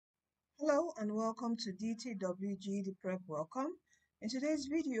Hello and welcome to DTW GED Prep. Welcome. In today's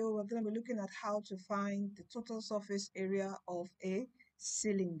video, we're going to be looking at how to find the total surface area of a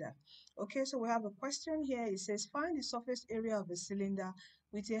cylinder. Okay, so we have a question here. It says, find the surface area of a cylinder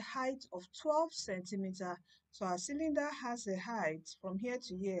with a height of 12 centimeter. So our cylinder has a height from here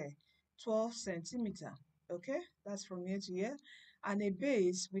to here, 12 centimeter. Okay, that's from here to here. And a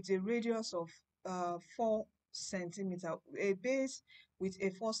base with a radius of 4 centimeter. A base with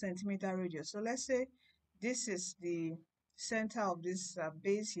a 4 centimeter radius. So let's say this is the center of this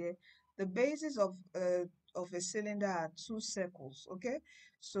base here. The bases of a cylinder are two circles. Okay,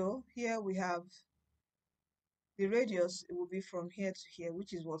 so here we have the radius. It will be from here to here,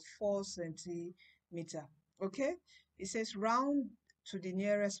 which is what, 4 centimeter. Okay, it says round to the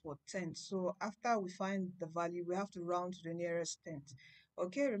nearest tenth. So after we find the value, we have to round to the nearest tenth.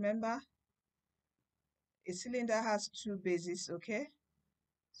 Okay, remember a cylinder has two bases. Okay,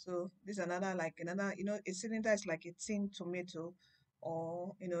 so this is another, like another, a cylinder is like a tin tomato,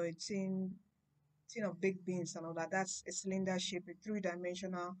 or a tin of baked beans and all that. That's a cylinder shape, a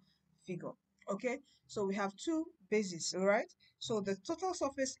three-dimensional figure. Okay, so we have two bases, all right? So the total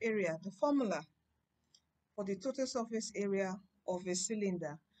surface area, the formula for the total surface area of a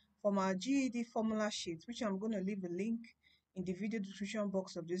cylinder from our GED formula sheet, which I'm going to leave a link in the video description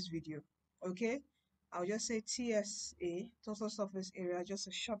box of this video. Okay, I'll just say TSA, total surface area, just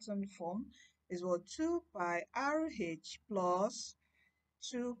a shortened form, is what, 2 pi RH plus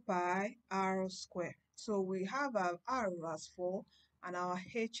 2 pi r square. So we have our r as 4 and our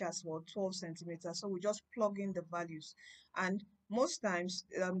h as what, 12 centimeters. So we just plug in the values, and most times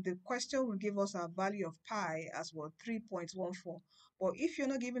the question will give us our value of pi as what, 3.14. But if you're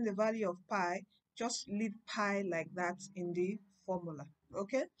not given the value of pi, just leave pi like that in the formula.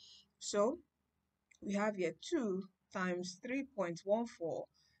 Okay, so we have here 2 times 3.14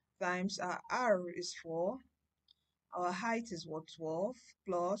 times our r is 4. Our height is what, 12,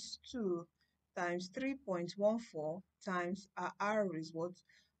 plus 2 times 3.14 times our r is what,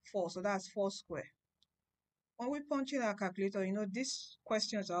 4. So that's 4 square. When we punch in our calculator, these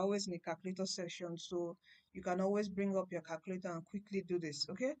questions are always in the calculator section, so you can always bring up your calculator and quickly do this.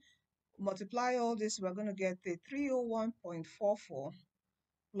 Okay, multiply all this, we're going to get the 301.44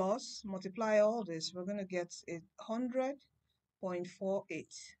 plus multiply all this, we're going to get 100.48.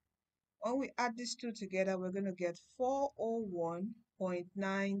 When we add these two together, we're going to get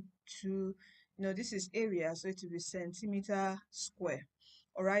 401.92. This is area, so it will be centimeter square.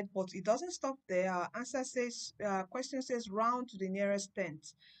 All right, but it doesn't stop there. Our answer says, question says round to the nearest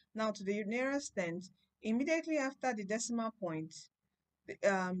tenth. Now, to the nearest tenth, immediately after the decimal point,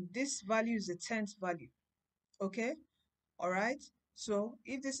 this value is a tenth value. Okay, all right. So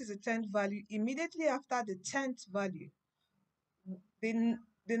if this is a tenth value, immediately after the tenth value, the,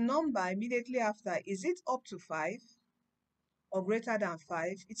 the number immediately after, is it up to 5 or greater than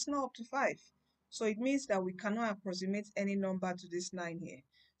 5? It's not up to 5. So it means that we cannot approximate any number to this 9 here.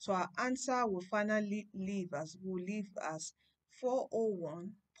 So our answer will finally leave as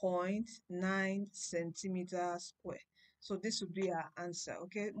 401.9 centimeters square. So this would be our answer.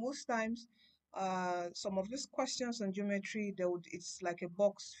 Okay, most times some of these questions on geometry, it's like a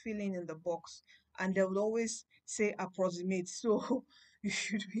box, filling in the box, and they will always say approximate. So you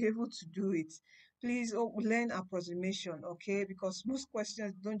should be able to do it. Please learn approximation, okay? Because most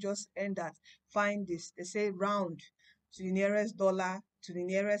questions don't just end at find this. They say round to the nearest dollar, to the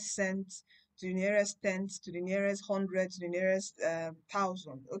nearest cent, to the nearest tenth, to the nearest hundred, to the nearest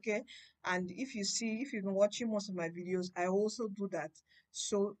thousand, okay? And if you've been watching most of my videos, I also do that.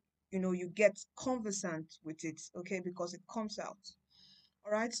 So, you get conversant with it, okay? Because it comes out.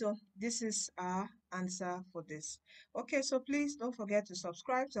 All right, so this is our answer for this. Okay, so please don't forget to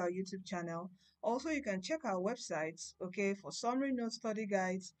subscribe to our YouTube channel. Also, you can check our websites, okay, for summary notes, study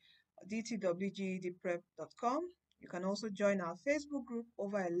guides, dtwgedprep.com. You can also join our Facebook group,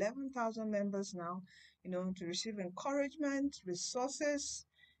 over 11,000 members now, to receive encouragement, resources,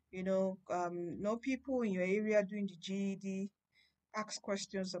 know people in your area doing the GED, ask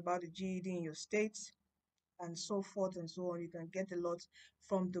questions about the GED in your state, and so forth and so on. You can get a lot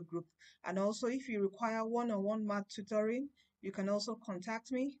from the group. And also, if you require one-on-one math tutoring, you can also contact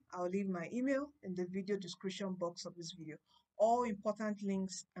me. I'll leave my email in the video description box of this video. All important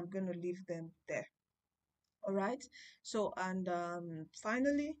links, I'm going to leave them there. All right, so and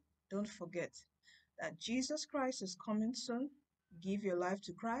finally, don't forget that Jesus Christ is coming soon. Give your life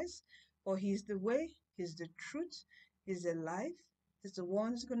to Christ, for He's the way, He's the truth, He's the life. He's the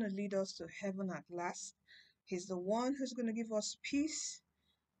one who's going to lead us to heaven at last. He's the one who's going to give us peace,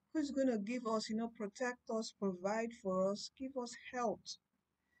 who's going to give us, protect us, provide for us, give us health.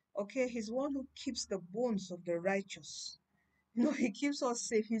 Okay, He's the one who keeps the bones of the righteous. He keeps us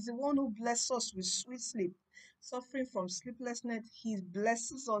safe. He's the one who blesses us with sweet sleep. Suffering from sleeplessness, He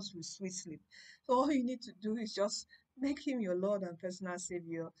blesses us with sweet sleep. So all you need to do is just make Him your Lord and personal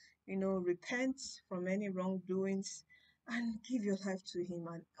Savior. Repent from any wrongdoings and give your life to Him,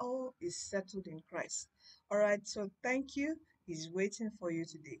 and all is settled in Christ. All right, so thank you. He's waiting for you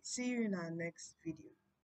today. See you in our next video.